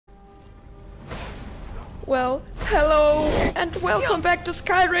Well, hello and welcome back to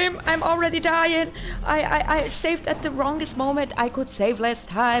Skyrim. I'm already dying. I saved at the wrongest moment. I could save less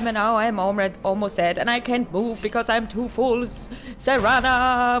time and now I'm almost dead and I can't move because I'm too full.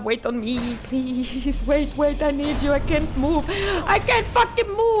 Serana, wait on me, please. Wait, I need you. I can't move. I can't fucking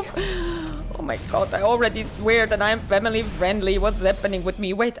move. Oh my god, I already swear that I'm family friendly. What's happening with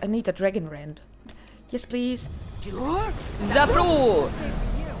me? Wait, I need a dragon rend. Yes, please. Zabru!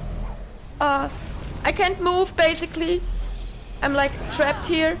 I can't move, basically. I'm like trapped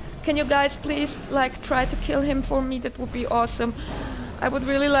here. Can you guys please like try to kill him for me? That would be awesome. I would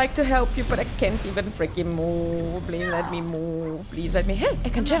really like to help you, but I can't even freaking move. Please let me move. Please let me. Hey, I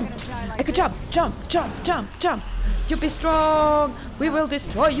can jump. I can jump. You be strong. We will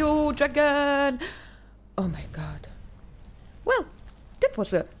destroy you, dragon. Oh my god. Well, that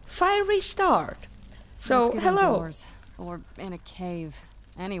was a fiery start. So, Let's get hello. Indoors, or in a cave.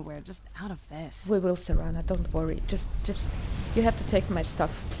 Anywhere, just out of this. We will, Serana, don't worry. Just, you have to take my stuff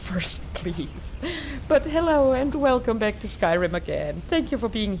first, please. But hello and welcome back to Skyrim again. Thank you for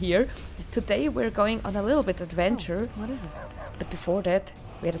being here. Today we're going on a little bit adventure. Oh, what is it? But before that,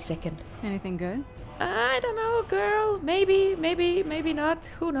 wait a second. Anything good? I don't know, girl. Maybe not.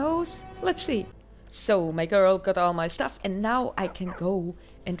 Who knows? Let's see. So, my girl got all my stuff and now I can go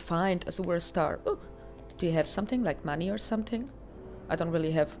and find Azuras Star. Oh, do you have something like money or something? I don't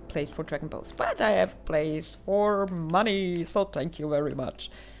really have place for dragon bows, but I have place for money, so thank you very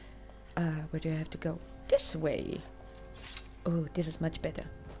much. Where do I have to go? This way. Oh, this is much better.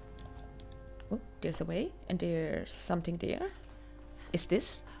 Oh, there's a way, and there's something there. Is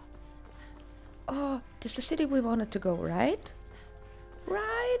this? Oh, this is the city we wanted to go, right?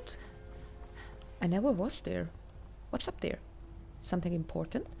 Right? I never was there. What's up there? Something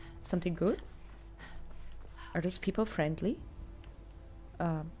important? Something good? Are those people friendly?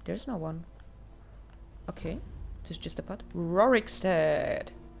 There's no one. Okay, there's just a pot. Rorickstead.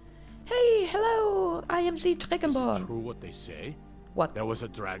 Hey, hello! I am the Dragonborn. Is it true what they say? What? There was a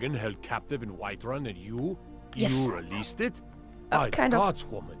dragon held captive in Whiterun and you Yes. released it? Kind of. God's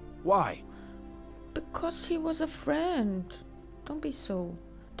woman. Why? Because he was a friend. Don't be so...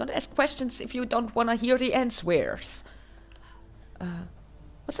 Don't ask questions if you don't want to hear the answers.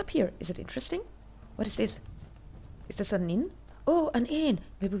 What's up here? Is it interesting? What is this? Is this an inn? Oh, an inn.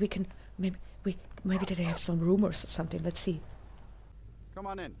 Maybe we can... Maybe they have some rumors or something. Let's see. Come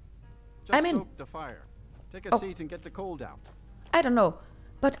on in. I'm Just in. stoke the fire. Take a seat and get the cold out. I don't know.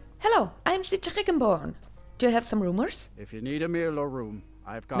 But hello, I'm the Dragonborn. Do you have some rumors? If you need a meal or room,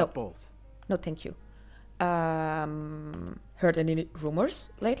 I've got No. both. No, thank you. Heard any rumors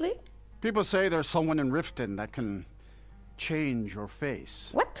lately? People say there's someone in Riften that can change your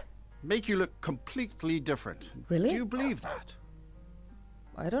face. What? Make you look completely different. Really? Do you believe that?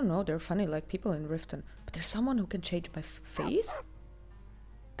 I don't know. They're funny like people in Riften. But there's someone who can change my face?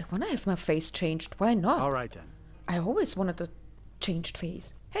 I want to have my face changed. Why not? All right, then. I always wanted a changed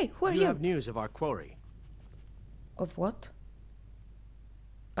face. Hey, who are You you? have news of our quarry. Of what?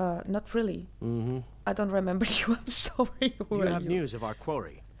 Not really. Mm-hmm. I don't remember you. I'm sorry. Who You are have you? news of our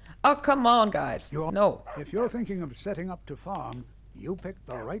quarry. Oh, come on, guys. No. If you're thinking of setting up to farm, you picked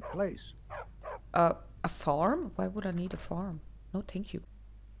the right place. A farm? Why would I need a farm? No, thank you.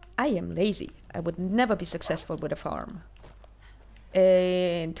 I am lazy. I would never be successful with a farm.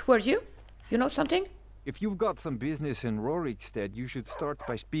 And who are you? You know something? If you've got some business in Rorickstead, you should start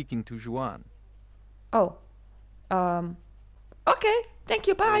by speaking to Juan. Oh. Okay. Thank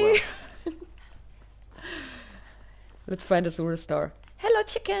you. Bye. Let's find Azuras Star. Hello,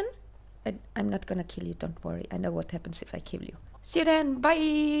 chicken. I'm not gonna kill you. Don't worry. I know what happens if I kill you. See you then.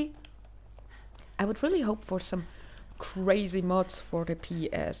 Bye. I would really hope for some crazy mods for the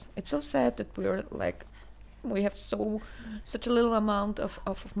PS. It's so sad that we're like... We have such a little amount of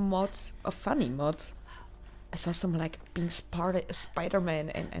mods, of funny mods. I saw some like being Spider-Man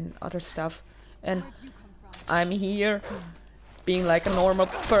and other stuff. And I'm here being like a normal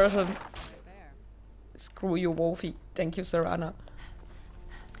person. Screw you, Wolfie. Thank you, Serana.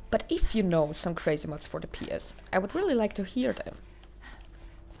 But if you know some crazy mods for the PS, I would really like to hear them.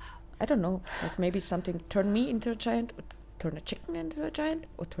 I don't know, like maybe something turn me into a giant, or turn a chicken into a giant,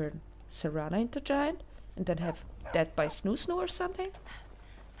 or turn Serana into a giant, and then have Dead by Snoo or something.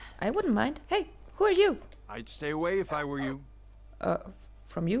 I wouldn't mind. Hey, who are you? I'd stay away if I were you.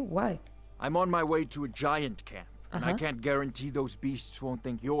 From you? Why? I'm on my way to a giant camp, and I can't guarantee those beasts won't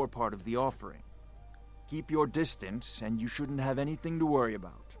think you're part of the offering. Keep your distance, and you shouldn't have anything to worry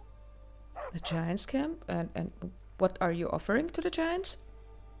about. The Giants camp? And what are you offering to the Giants?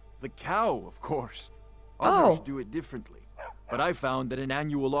 The cow, of course. Others Oh. do it differently. But I found that an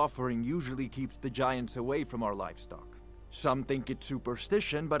annual offering usually keeps the giants away from our livestock. Some think it's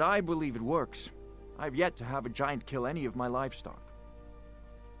superstition, but I believe it works. I've yet to have a giant kill any of my livestock.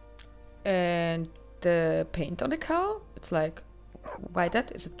 And the paint on the cow? It's like, why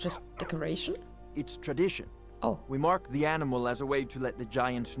that? Is it just decoration? It's tradition. Oh. We mark the animal as a way to let the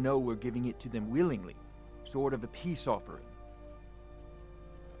giants know we're giving it to them willingly. Sort of a peace offering.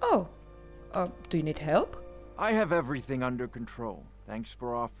 Oh. Do you need help? I have everything under control. Thanks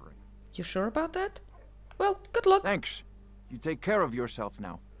for offering. You sure about that? Well, good luck. Thanks. You take care of yourself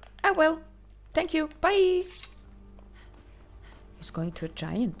now. I will. Thank you. Bye. He's going to a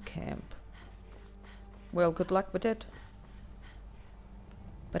giant camp. Well, good luck with it.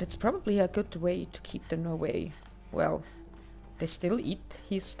 But it's probably a good way to keep them away. Well, they still eat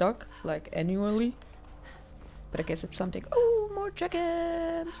his stock, like annually. But I guess it's something. Oh, more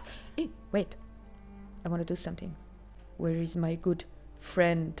dragons! Hey, wait. I want to do something. Where is my good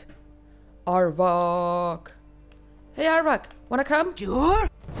friend? Arvok! Hey, Arvok! Wanna come? Jur?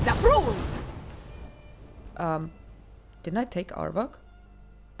 Zafrul! Didn't I take Arvok?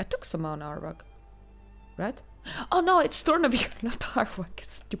 I took some on Arvok. Right? Oh no, it's Tornavir, not Arvok.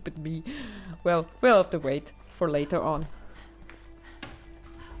 Stupid me. Well, we'll have to wait for later on.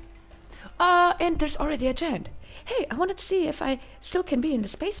 And there's already a giant. Hey, I wanted to see if I still can be in the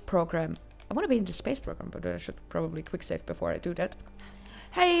space program. I want to be in the space program, but I should probably quick save before I do that.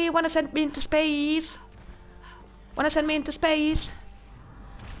 Hey, wanna send me into space? Wanna send me into space?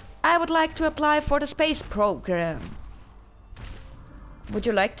 I would like to apply for the space program. Would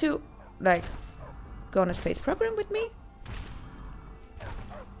you like to, like, go on a space program with me?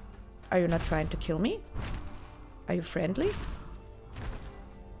 Are you not trying to kill me? Are you friendly?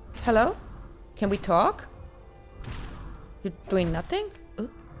 Hello? Can we talk? You're doing nothing? Oh,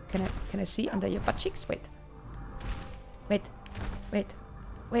 can I see under your butt cheeks? Wait.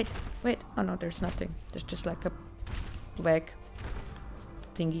 Oh no, there's nothing. There's just like a black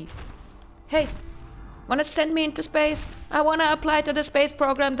thingy. Hey! Wanna send me into space? I wanna apply to the space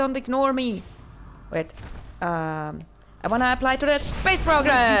program, don't ignore me. Wait. I wanna apply to the space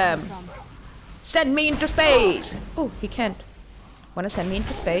program! Send me into space! Oh, he can't. Wanna send me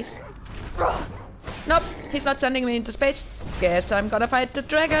into space? Nope, he's not sending me into space. Guess I'm gonna fight the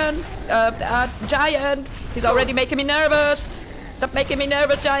dragon. Giant! He's already making me nervous! Stop making me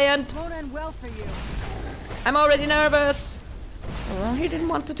nervous, giant! This won't end well for you. I'm already nervous! Oh, he didn't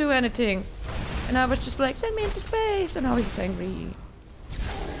want to do anything. And I was just like, send me into space! And now he's angry.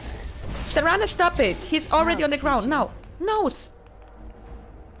 Serana, stop it! He's already on the ground. Now! No!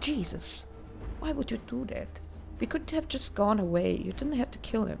 Jesus. Why would you do that? We could have just gone away. You didn't have to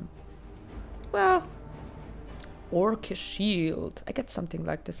kill him. Well... Orcish shield. I get something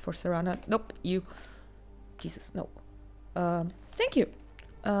like this for Serana. Nope, you... Jesus, no. Thank you.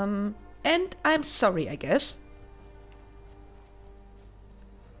 And I'm sorry, I guess.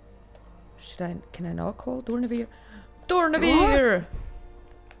 Can I now call Dornavir? Dornavir!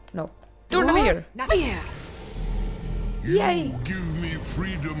 No. Dornavir! Navir! Yay! You give me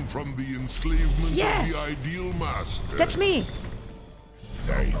freedom from the enslavement Yeah. of the ideal master. That's me!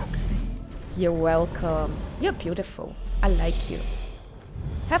 Thank you. You're welcome. You're beautiful. I like you.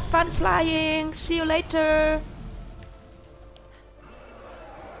 Have fun flying! See you later!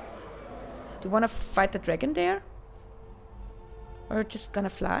 Do you wanna fight the dragon there? Or just gonna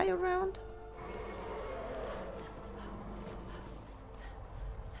fly around?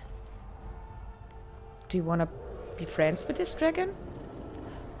 Do you wanna be friends with this dragon?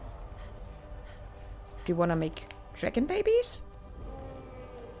 Do you wanna make dragon babies?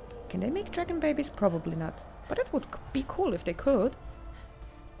 Can they make dragon babies? Probably not. But it would be cool if they could.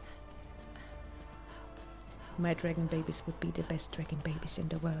 My dragon babies would be the best dragon babies in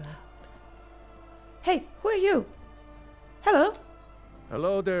the world. Hey, who are you? Hello?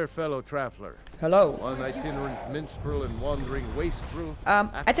 Hello there, fellow traveler. Hello. One itinerant minstrel and wandering wastrel.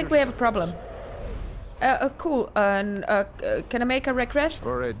 I think we have a problem. Cool. Can I make a request?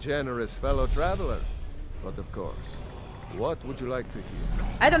 For a generous fellow traveler. But of course, what would you like to hear?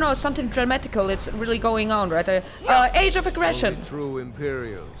 I don't know, something dramatical. It's really going on, right? Age of Aggression. Only true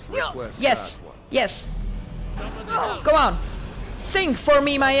Imperials request Yes. that one. Yes. Go on. Sing for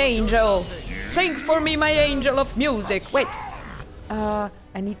me, my angel. Sing for me, my angel of music. Wait.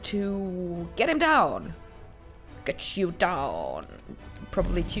 I need to get him down. Get you down.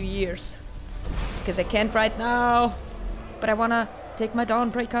 Probably 2 years. Because I can't right now. But I wanna take my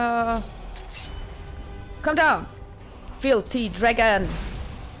Dawnbreaker. Come down. Filthy dragon.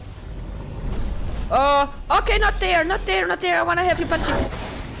 Okay, not there. I wanna have you punching.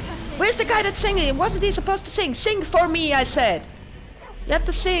 Where's the guy that's singing? Wasn't he supposed to sing? Sing for me, I said. You have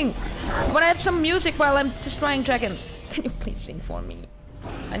to sing. I want to have some music while I'm destroying dragons. Can you please sing for me?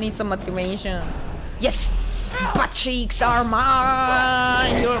 I need some motivation. Yes! Butt cheeks are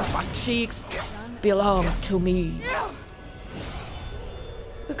mine! Your butt cheeks belong to me.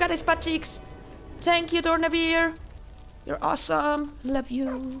 We got his butt cheeks. Thank you, Dornavir. You're awesome. Love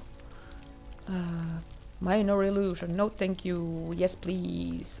you. Minor illusion. No, thank you. Yes,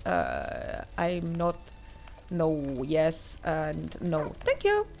 please. I'm not. No, yes, and no. Thank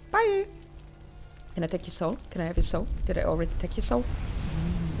you. Bye. Can I take your soul? Can I have your soul? Did I already take your soul?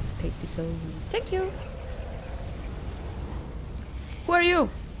 Tasty soul. Thank you. Who are you?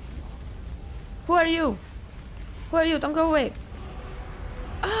 Who are you? Who are you? Don't go away.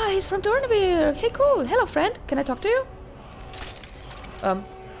 Ah, he's from Dornavir. Hey, cool. Hello, friend. Can I talk to you?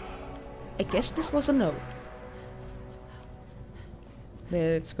 I guess this was a no.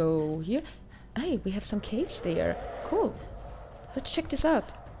 Let's go here. Hey, we have some caves there. Cool. Let's check this out.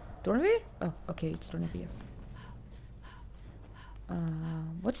 Dornavir? Oh, okay, it's Dornavir.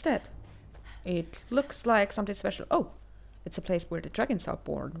 What's that? It looks like something special. Oh, it's a place where the dragons are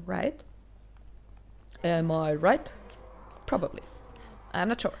born, right? Am I right? Probably. I'm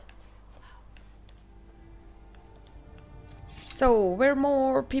not sure. So, where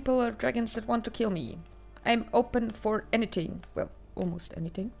more people or dragons that want to kill me? I'm open for anything. Well, almost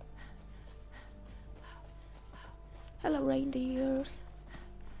anything. Hello, reindeers.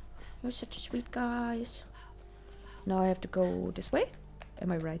 You're such a sweet guys. Now I have to go this way.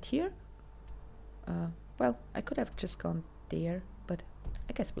 Am I right here? Well, I could have just gone there, but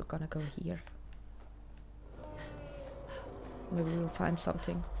I guess we're gonna go here. Maybe we'll find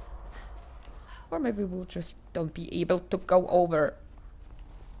something. Or maybe we'll just don't be able to go over.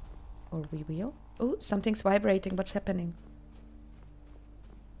 Or we will. Oh, something's vibrating. What's happening?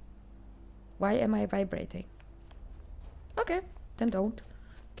 Why am I vibrating? Okay, then don't.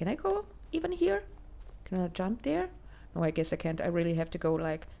 Can I go even here? Can I jump there? No, I guess I can't. I really have to go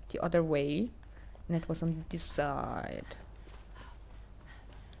like the other way. And it was on this side.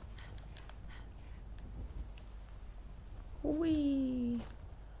 Whee!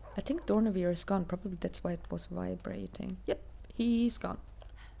 I think Dornavir is gone. Probably that's why it was vibrating. Yep, he's gone.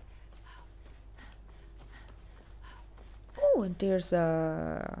 Oh, and there's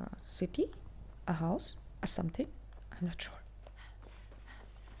a city, a house, a something. I'm not sure.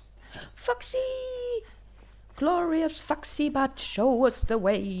 Foxy! Glorious Foxy Bat, show us the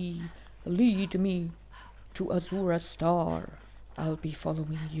way. Lead me to Azuras Star. I'll be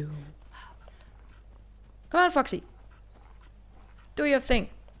following you. Come on, Foxy. Do your thing.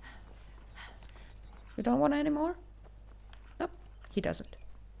 You don't want any more? Nope, he doesn't.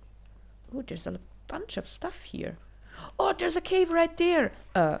 Oh, there's a bunch of stuff here. Oh, there's a cave right there.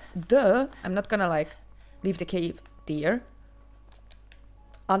 Duh. I'm not gonna like leave the cave there.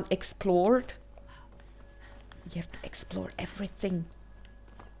 Unexplored. You have to explore everything.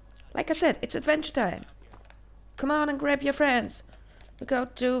 Like I said, it's adventure time. Come on and grab your friends. We go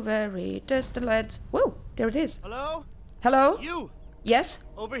to very distant lands. Whoa, there it is. Hello? Hello? You! Yes?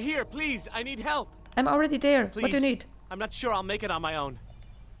 Over here, please. I need help. I'm already there. Please. What do you need? I'm not sure I'll make it on my own.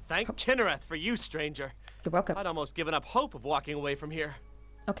 Thank Kinnereth for you, stranger. You're welcome. I'd almost given up hope of walking away from here.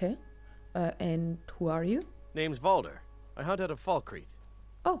 Okay. And who are you? Name's Valdr. I hunt out of Falkreath.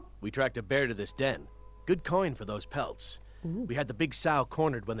 Oh. We tracked a bear to this den. Good coin for those pelts. Ooh. We had the big sow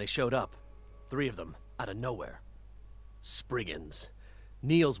cornered when they showed up. 3 of them, out of nowhere. Spriggans.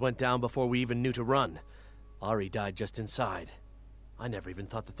 Niels went down before we even knew to run. Ari died just inside. I never even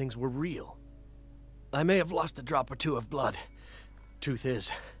thought the things were real. I may have lost a drop or two of blood. Truth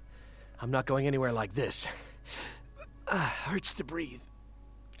is, I'm not going anywhere like this. Hurts to breathe.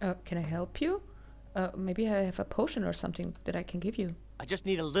 Can I help you? Maybe I have a potion or something that I can give you. I just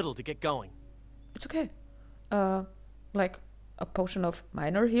need a little to get going. It's okay. Like a potion of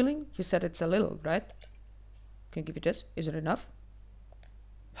minor healing? You said it's a little, right? Can I give you this? Is it enough?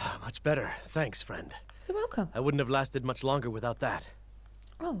 Much better. Thanks, friend. You're welcome. I wouldn't have lasted much longer without that.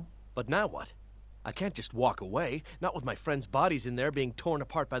 Oh. But now what? I can't just walk away, not with my friends' bodies in there being torn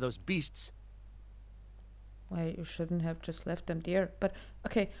apart by those beasts. Why, you shouldn't have just left them there. But,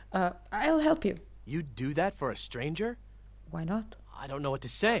 okay, I'll help you. You'd do that for a stranger? Why not? I don't know what to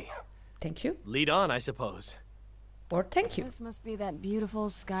say. Thank you. Lead on, I suppose. Or thank you. This must be that beautiful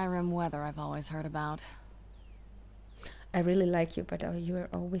Skyrim weather I've always heard about. I really like you, but you are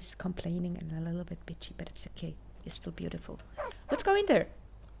always complaining and a little bit bitchy, but it's okay. You're still beautiful. Let's go in there.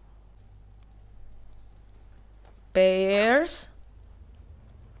 Bears.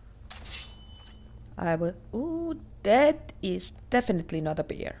 I will. Ooh, that is definitely not a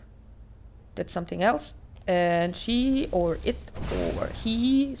bear. that's something else. And she or it or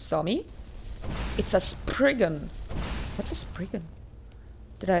he saw me. It's a spriggan. What's a spriggan?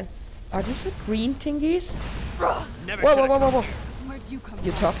 Are these the green thingies? Never Whoa, should've whoa, whoa, come whoa, here. whoa. Where'd you come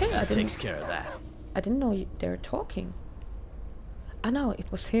You from? talking? That takes care of that. I didn't know they were talking. Ah no,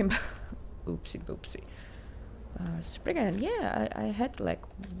 it was him. Oopsie boopsie. Spriggan, yeah, I had like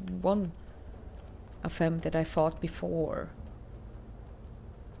one of them that I fought before.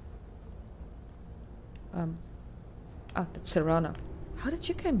 That's Serana. How did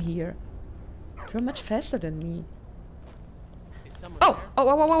you come here? You're much faster than me. Is someone Oh! there? Oh,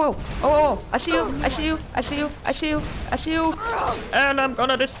 whoa, whoa, whoa, whoa! Oh, I see you! I see you! I see you! I see you! I see you! And I'm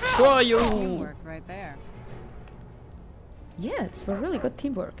gonna destroy you! Teamwork right there. Yeah, it's a really good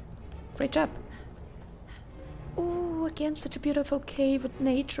teamwork. Great job. Oh, again, such a beautiful cave with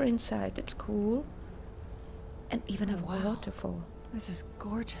nature inside. It's cool. And even a waterfall. This is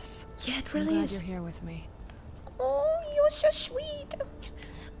gorgeous. Yeah, it I'm really glad is. you're here with me. Oh, you're so sweet.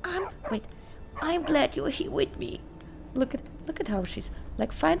 Wait. I'm glad you're here with me. Look at how she's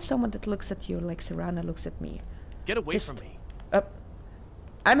like. Find someone that looks at you like Serana looks at me. Get away Just- from me.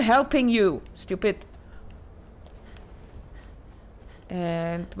 I'm helping you, stupid.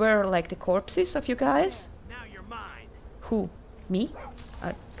 And where are like the corpses of you guys? Now you're mine. Who? Me?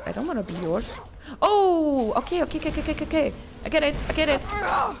 I don't want to be yours. Oh, okay. I get it.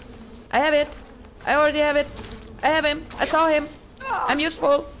 I have it. I already have it. I have him. I saw him. I'm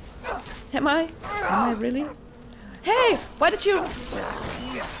useful. Am I? Am I really? Hey, why did you?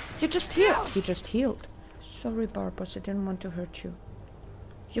 You just healed. You just healed. Sorry, Barbos. I didn't want to hurt you.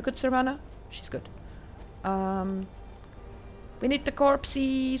 You good, Serana? She's good. We need the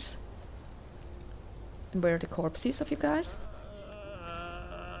corpses. And where are the corpses of you guys?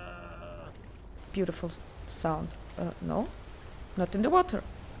 Beautiful sound. No, not in the water.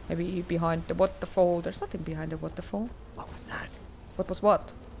 Maybe behind the waterfall. There's nothing behind the waterfall. What was that? What was what?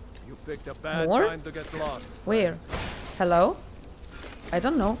 You picked a bad More? time to get lost. Where? Hello? I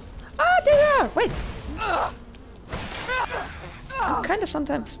don't know. Ah, there they are! Wait! I kind of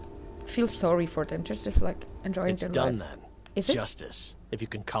sometimes feel sorry for them. Just like enjoying It's their done life. then. Is it? Justice, if you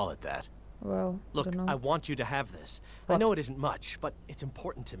can call it that. Well, Look, don't know. I want you to have this. I What? know it isn't much, but it's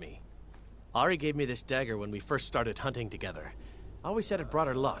important to me. Ari gave me this dagger when we first started hunting together. I always said it brought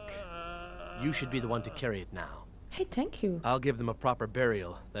her luck. You should be the one to carry it now. Hey, thank you. I'll give them a proper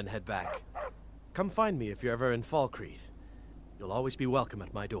burial, then head back. Come find me if you're ever in Falkreath. You'll always be welcome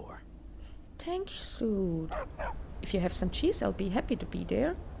at my door. Thanks, dude. If you have some cheese, I'll be happy to be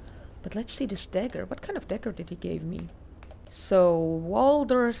there. But let's see this dagger. What kind of dagger did he give me? So,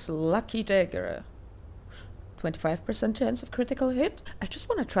 Valdr's lucky dagger. 25% chance of critical hit? I just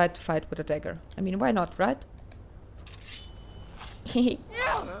want to try to fight with a dagger. I mean, why not, right? Pew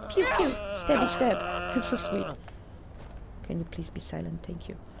pew. Stabby stab. It's so sweet. Can you please be silent? Thank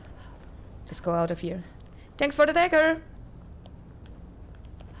you. Let's go out of here. Thanks for the dagger!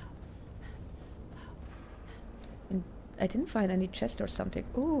 And I didn't find any chest or something.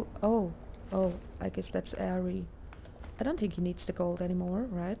 Ooh, oh, I guess that's Ari. I don't think he needs the gold anymore,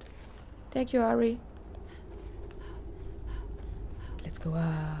 right? Thank you, Ari. Let's go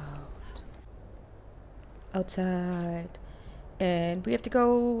out. Outside. And we have to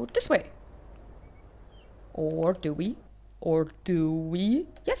go this way. Or do we? Or do we?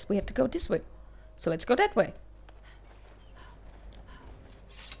 Yes, we have to go this way. So let's go that way.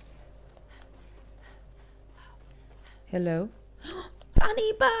 Hello?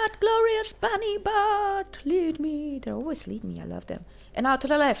 Bunny Bot! Glorious Bunny Bot! Lead me! They always lead me. I love them. And now to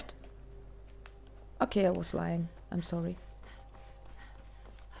the left. Okay, I was lying. I'm sorry.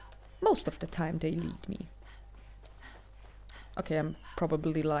 Most of the time they lead me. Okay, I'm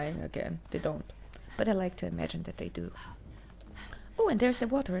probably lying again. They don't. But I like to imagine that they do. Oh, and there's the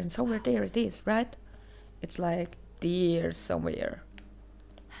water, and somewhere there it is, right? It's like there somewhere.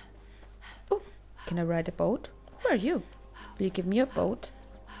 Oh, can I ride a boat? Who are you? Will you give me a boat?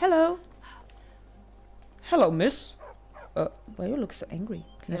 Hello. Hello, miss. Why you look so angry?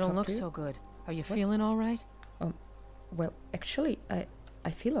 Can You I don't talk look to you? so good. Are you What? feeling all right? Well, actually,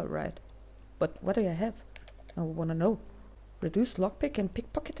 I feel alright. But what do you have? I wanna know. Reduced lockpick and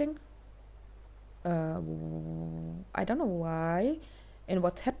pickpocketing? I don't know why and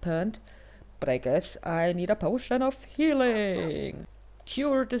what happened, but I guess I need a potion of healing.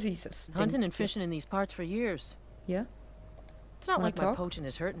 Cure diseases. Hunting and Thank you. fishing in these parts for years. Yeah? It's not Wanna like my talk? poaching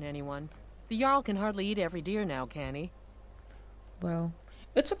is hurting anyone. The Jarl can hardly eat every deer now, can he? Well,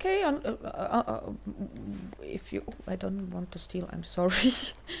 it's okay. If you... I don't want to steal. I'm sorry.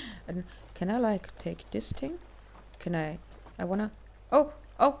 And can I, like, take this thing? Can I... I wanna... Oh!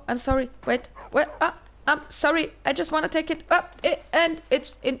 Oh, I'm sorry. Wait. Wait. I'm sorry. I just want to take it up. And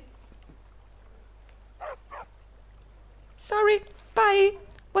it's in. Sorry. Bye.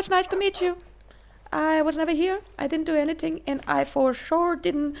 Was nice to meet you. I was never here. I didn't do anything. And I for sure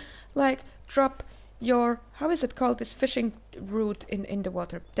didn't, like, drop your... How is it called? This fishing route in the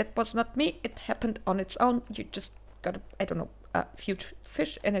water. That was not me. It happened on its own. You just got, I don't know, a few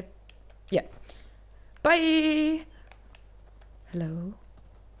fish and it... Yeah. Bye! Hello?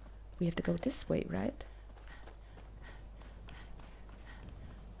 We have to go this way, right?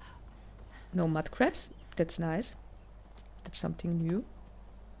 No mud crabs. That's nice. That's something new.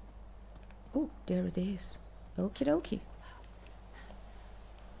 Oh, there it is. Okie dokie.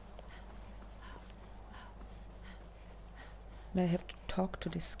 Now I have to talk to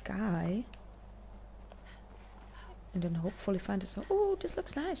this guy. And then hopefully find this. Oh, this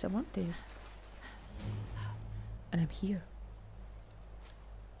looks nice. I want this. And I'm here.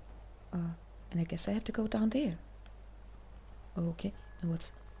 And I guess I have to go down there. Okay. And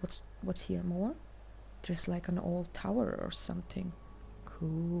what's here more? There's like an old tower or something.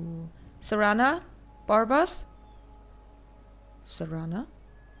 Cool. Serana? Barbas? Serana?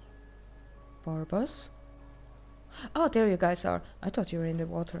 Barbas? Oh, there you guys are. I thought you were in the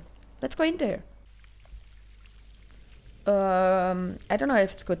water. Let's go in there. I don't know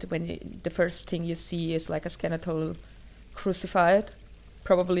if it's good when the first thing you see is like a skeletal crucified.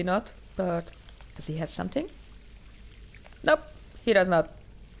 Probably not, but does he have something? Nope, he does not.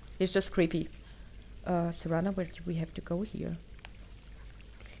 He's just creepy. Serana, where do we have to go here?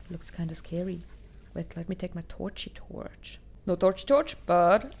 Looks kind of scary. Wait, let me take my torchy torch. No torchy torch,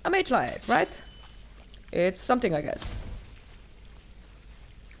 but a mage light, right? It's something, I guess.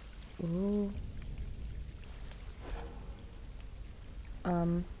 Ooh.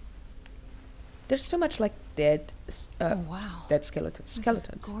 There's too much like dead. Oh wow! Dead skeletons. This is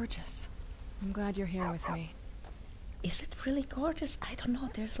gorgeous. I'm glad you're here with me. Is it really gorgeous? I don't know.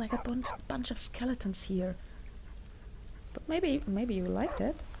 There's like a bunch of skeletons here. But maybe you like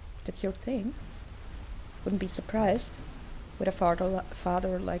that. That's your thing. Wouldn't be surprised with a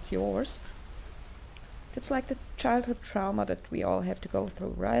father like yours. That's like the childhood trauma that we all have to go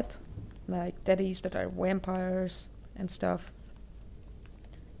through, right? Like daddies that are vampires and stuff.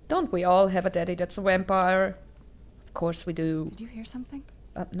 Don't we all have a daddy that's a vampire? Of course we do. Did you hear something?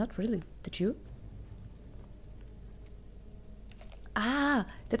 Not really. Did you? Ah,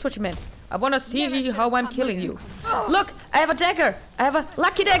 that's what you meant. I want to see how I'm killing you. Look, I have a dagger. I have a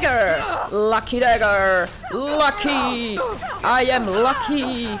lucky dagger. Lucky dagger. Lucky. I am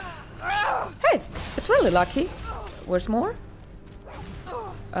lucky. Hey, it's really lucky. Where's more?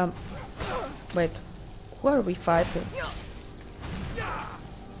 Wait. Who are we fighting?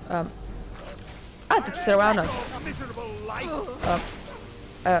 That's Serana.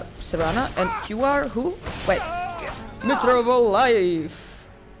 Serana, and you are who? Wait. Miserable life.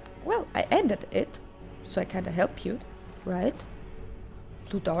 Well, I ended it, so I kinda help you, right?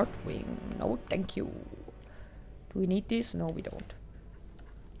 Blue Dartwing. No, thank you. Do we need this? No, we don't.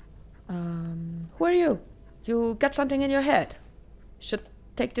 Who are you? You got something in your head. Should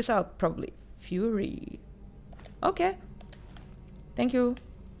take this out, probably. Fury. Okay. Thank you.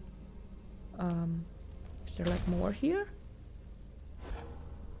 Is there like more here?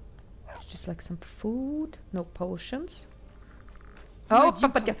 It's just like some food. No potions. Oh,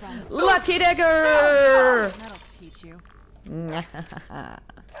 lucky dagger! That'll teach you.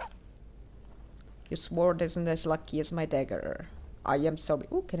 Your sword isn't as lucky as my dagger. I am sorry.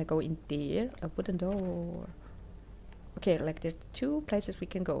 Oh, can I go in there? A wooden door. Okay, like there are two places we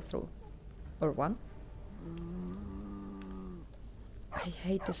can go through. Or one. I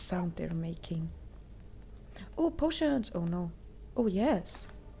hate the sound they're making. Oh, potions! Oh no. Oh yes.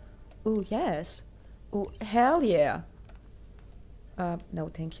 Oh yes. Oh hell yeah. No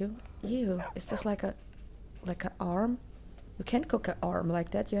thank you. Ew, is this like a arm? You can't cook an arm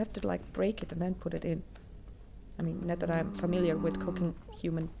like that. You have to like break it and then put it in. I mean, not that I'm familiar with cooking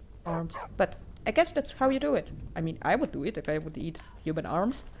human arms, but I guess that's how you do it. I mean, I would do it if I would eat human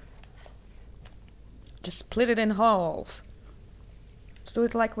arms. Just split it in half. Let's do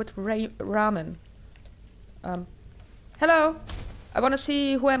it like with ramen. Hello! I want to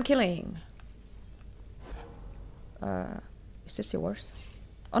see who I'm killing. Is this yours?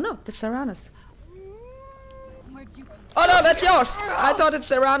 Oh no, that's Serana's. Oh no, that's yours! I thought it's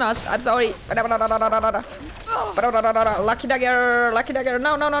Serana's. I'm sorry. Lucky dagger! Lucky dagger!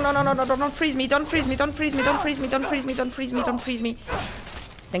 No, no, no, no, no, no, no, don't freeze me! Don't freeze me! Don't freeze me! Don't freeze me! Don't freeze me! Don't freeze me! Don't freeze me!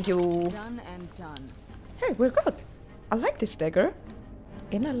 Thank you. Done and done. Hey, we're good. I like this dagger.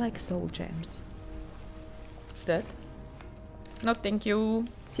 And I like soul gems. What's that? No, thank you.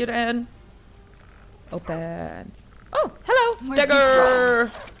 See you then. Open. Oh, hello, Where'd you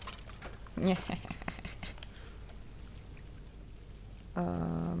dagger.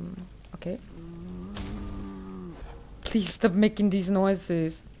 Okay. Please stop making these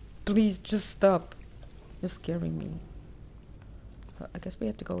noises. Please just stop. You're scaring me. I guess we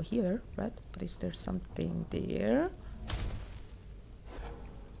have to go here, right? But is there something there?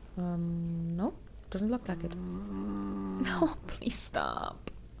 No, doesn't look like it. No, please stop.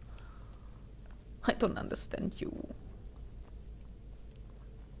 I don't understand you.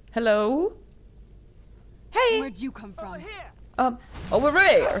 Hello? Hey! Where'd you come from? Over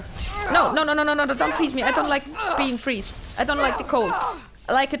there! No, don't freeze me. I don't like being freeze. I don't like the cold.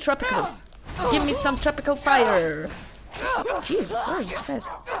 I like it tropical. Give me some tropical fire. Jesus, very fast.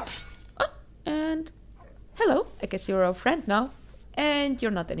 Oh, and hello. I guess you're a friend now. And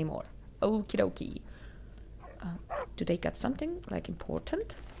you're not anymore. Okie dokie. Do they got something, like,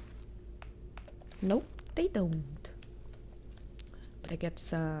 important? Nope, they don't. But I get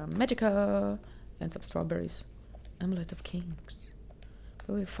some magicka and some strawberries. Amulet of Kings.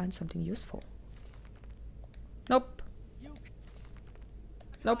 Maybe we'll find something useful. Nope.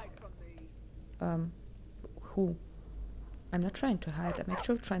 Nope. Who? I'm not trying to hide. I'm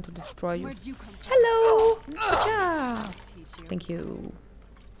actually trying to destroy you. Where'd you come from? Hello! Good job! Teach you. Thank you.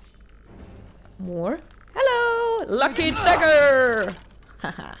 More? Hello! Lucky dagger!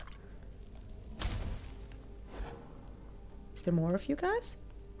 Haha. Is there more of you guys?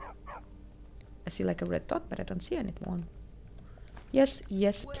 I see like a red dot, but I don't see anyone. Yes,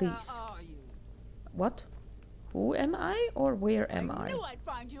 yes, please. What? Who am I or where am I? Knew I'd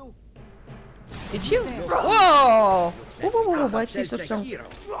find you. Did you? Whoa! Whoa, why is he so strong?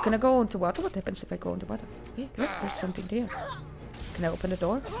 Can I go into water? What happens if I go into water? Hey, look, there's something there. Can I open the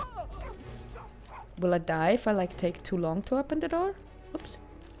door? Will I die if I like take too long to open the door? Oops.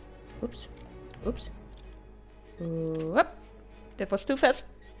 Oops. Oops. Whoop. That was too fast.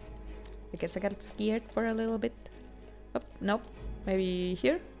 I guess I got scared for a little bit. Oh, nope. Maybe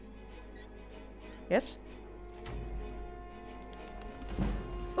here? Yes?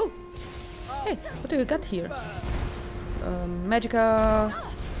 Oh! Hey, what do you got here? Magicka,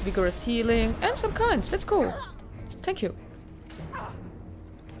 vigorous healing, and some coins. That's cool. Thank you.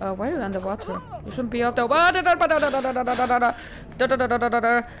 Why are you underwater? You shouldn't be up there. I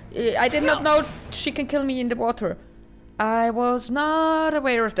did not know she can kill me in the water. I was not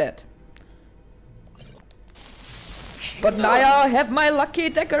aware of that. But now I have my lucky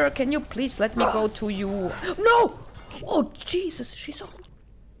dagger. Can you please let me go to you? No! Oh, Jesus, she's so...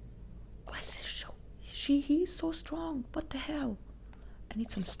 Why is this show? He's so strong. What the hell? I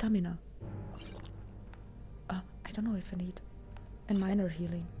need some stamina. I don't know if I need... And minor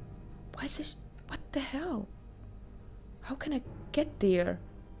healing. Why is this... What the hell? How can I get there?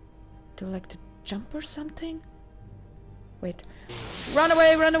 Do I like to jump or something? Wait. Run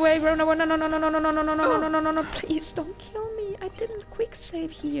away, run away, run away. No, no, no, no, no, no, no, no, no, no, no, no, no, no. Please don't kill me. I didn't quick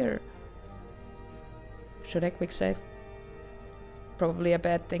save here. Should I quick save? Probably a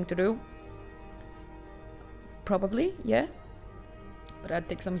bad thing to do. Probably, yeah. But I'd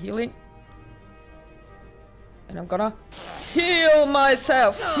take some healing. And I'm gonna heal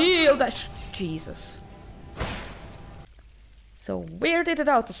myself. Heal that Jesus. So where did it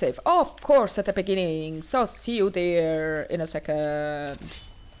autosave? Oh, of course, at the beginning. So see you there in a second.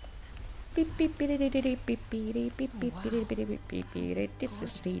 This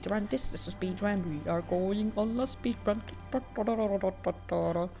is speed run. This is a speed run. We are going on a speed run.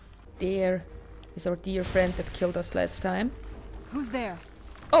 There is our dear friend that killed us last time. Who's there?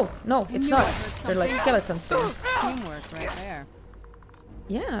 Oh no, it's not. They're like skeletons there. Teamwork right there.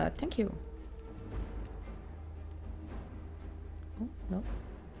 Yeah, thank you. Oh, no.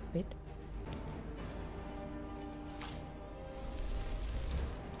 Wait.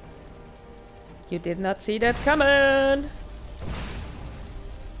 You did not see that coming!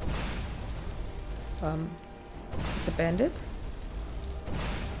 The bandit?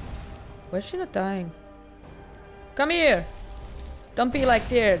 Why is she not dying? Come here! Don't be like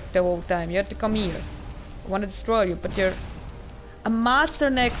there the whole time. You have to come here. I want to destroy you, but you're a master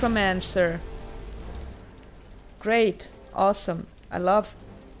necromancer. Great. Awesome. I love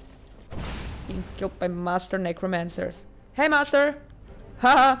being killed by master necromancers. Hey, master!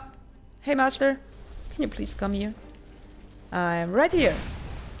 Haha! Hey, master! Can you please come here? I'm right here.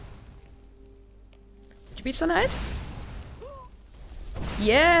 Would you be so nice?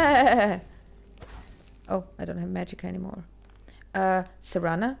 Yeah! Oh, I don't have magic anymore.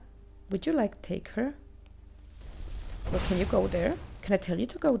 Serana, would you like take her? Well, can you go there? Can I tell you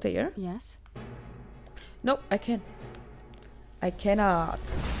to go there? Yes. No, I can't. I cannot.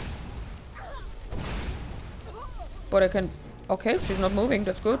 But I can... Okay, she's not moving.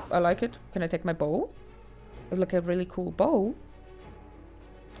 That's good. I like it. Can I take my bow? I have like a really cool bow.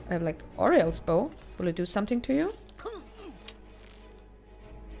 I have like Oriel's bow. Will it do something to you?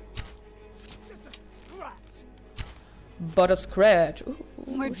 But a scratch. Ooh.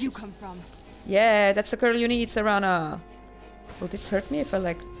 Where'd you come from? Yeah, that's the girl you need, Serana. Will this hurt me if I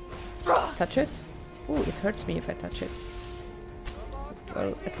like touch it? Ooh, it hurts me if I touch it.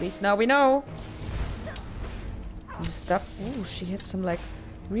 Well, at least now we know. Stop. Ooh, she had some like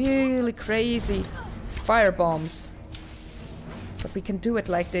really crazy fire bombs. But we can do it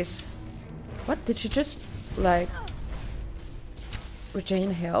like this. What? Did she just like regain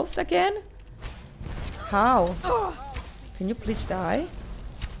health again? How? Can you please die?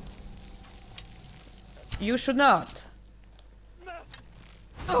 You should not.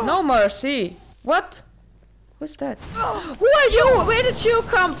 No mercy. What? Who's that? Who are you? Where did you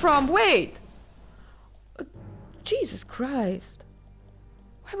come from? Wait. Jesus Christ.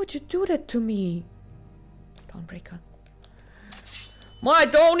 Why would you do that to me? Dawnbreaker. My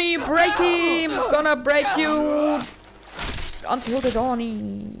Donny break him! Gonna break you until the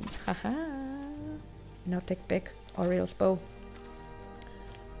Donny. Haha. Now take back Oriel's bow.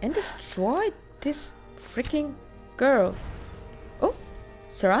 And destroy this freaking girl. Oh,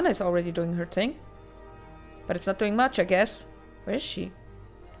 Serana is already doing her thing. But it's not doing much, I guess. Where is she?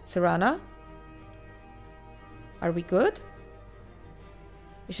 Serana? Are we good?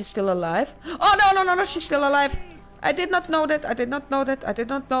 Is she still alive? Oh, no, no, no, no, she's still alive. I did not know that. I did not know that. I did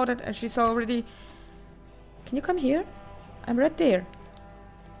not know that. And she's already... Can you come here? I'm right there.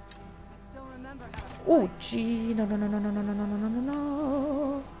 Oh, gee. No, no, no, no, no, no, no, no, no, no,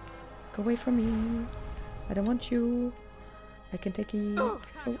 no. Go away from me. I don't want you. I can take it. Oh,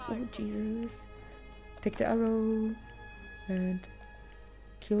 oh, Jesus. Take the arrow. And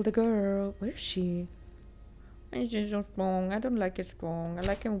kill the girl. Where is she? She's so strong. I don't like it strong. I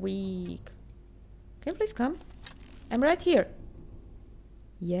like him weak. Can you please come? I'm right here.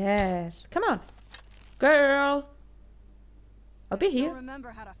 Yes. Come on. Girl. I'll be here.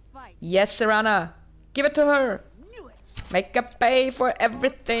 Yes, Serana. Give it to her. Make her pay for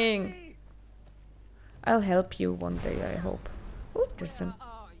everything. I'll help you one day, I hope. Oh, there's some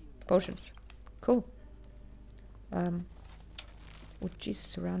potions. Cool. Oh,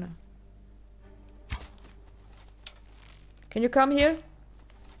 Jesus, Serana. Can you come here?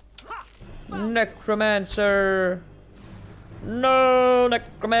 Necromancer! No,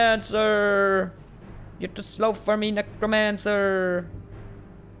 Necromancer! You're too slow for me, Necromancer!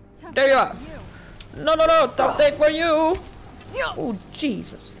 There you are! No, no, no! Tough day for you! Oh,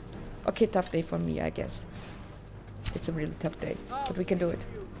 Jesus. Okay, tough day for me, I guess. It's a really tough day, but we can do it.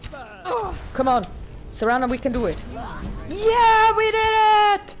 Come on! Serana, we can do it! Yeah, we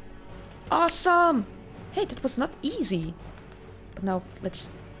did it! Awesome! Hey, that was not easy. But now, let's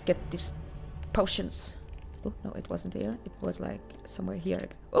get these potions. Oh, no, it wasn't there. It was like somewhere here.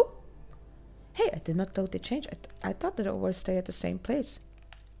 Oh! Hey, I did not know they changed. I thought they always stay at the same place.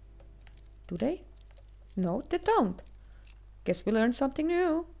 Do they? No, they don't. Guess we learned something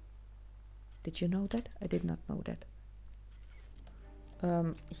new. Did you know that? I did not know that.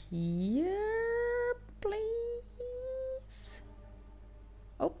 Here, please.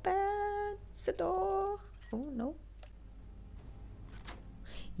 Open the door. Oh, no.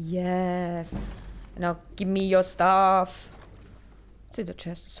 Yes. Now give me your stuff. It's in the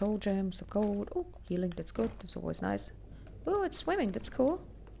chest. Soul gems, gold. Oh, healing. That's good. That's always nice. Oh, it's swimming. That's cool.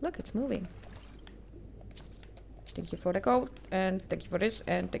 Look, it's moving. Thank you for the gold. And thank you for this.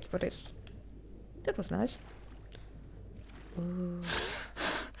 And thank you for this. That was nice. Ooh.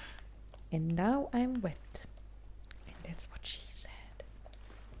 And now I'm wet. And that's what she said.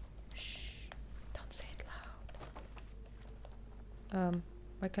 Shh. Don't say it loud.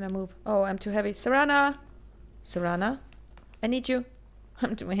 Why can I move? Oh, I'm too heavy. Serana! Serana? I need you.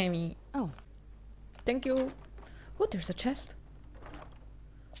 I'm too heavy. Oh. Thank you. Oh, there's a chest.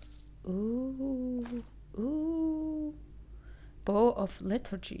 Ooh. Ooh. Bow of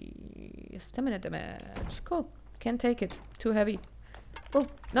Liturgy. Stamina damage. Cool. Can't take it. Too heavy. Oh,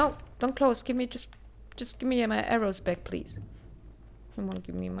 no. Don't close. Give me just give me my arrows back, please. You won't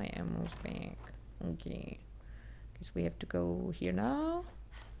give me my arrows back. Okay. Guess we have to go here now.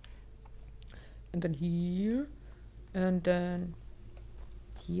 And then here. And then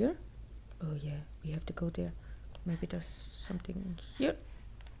here. Oh yeah, we have to go there. Maybe there's something here.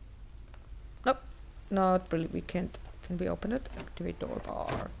 Nope. Not really. We can't. Can we open it? Activate door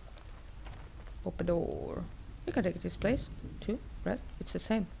bar. Open door. We can take this place too, right? It's the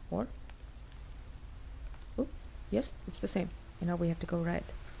same. Or? Oh, yes, it's the same. And now we have to go right.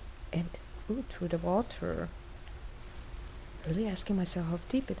 And, ooh, through the water. Really asking myself how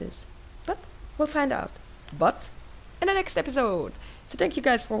deep it is. But, we'll find out. But, in the next episode. So thank you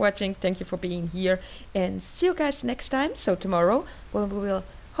guys for watching. Thank you for being here. And see you guys next time. So tomorrow, when we will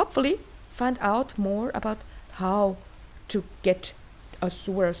hopefully find out more about how to get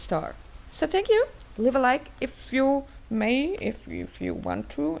Azuras Star. So thank you. Leave a like if you may, if you want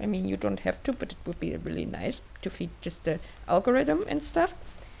to. I mean, you don't have to, but it would be really nice to feed just the algorithm and stuff.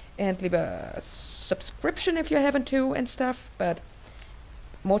 And leave a subscription if you haven't to and stuff. But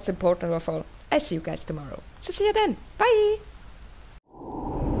most important of all, I see you guys tomorrow. So see you then. Bye!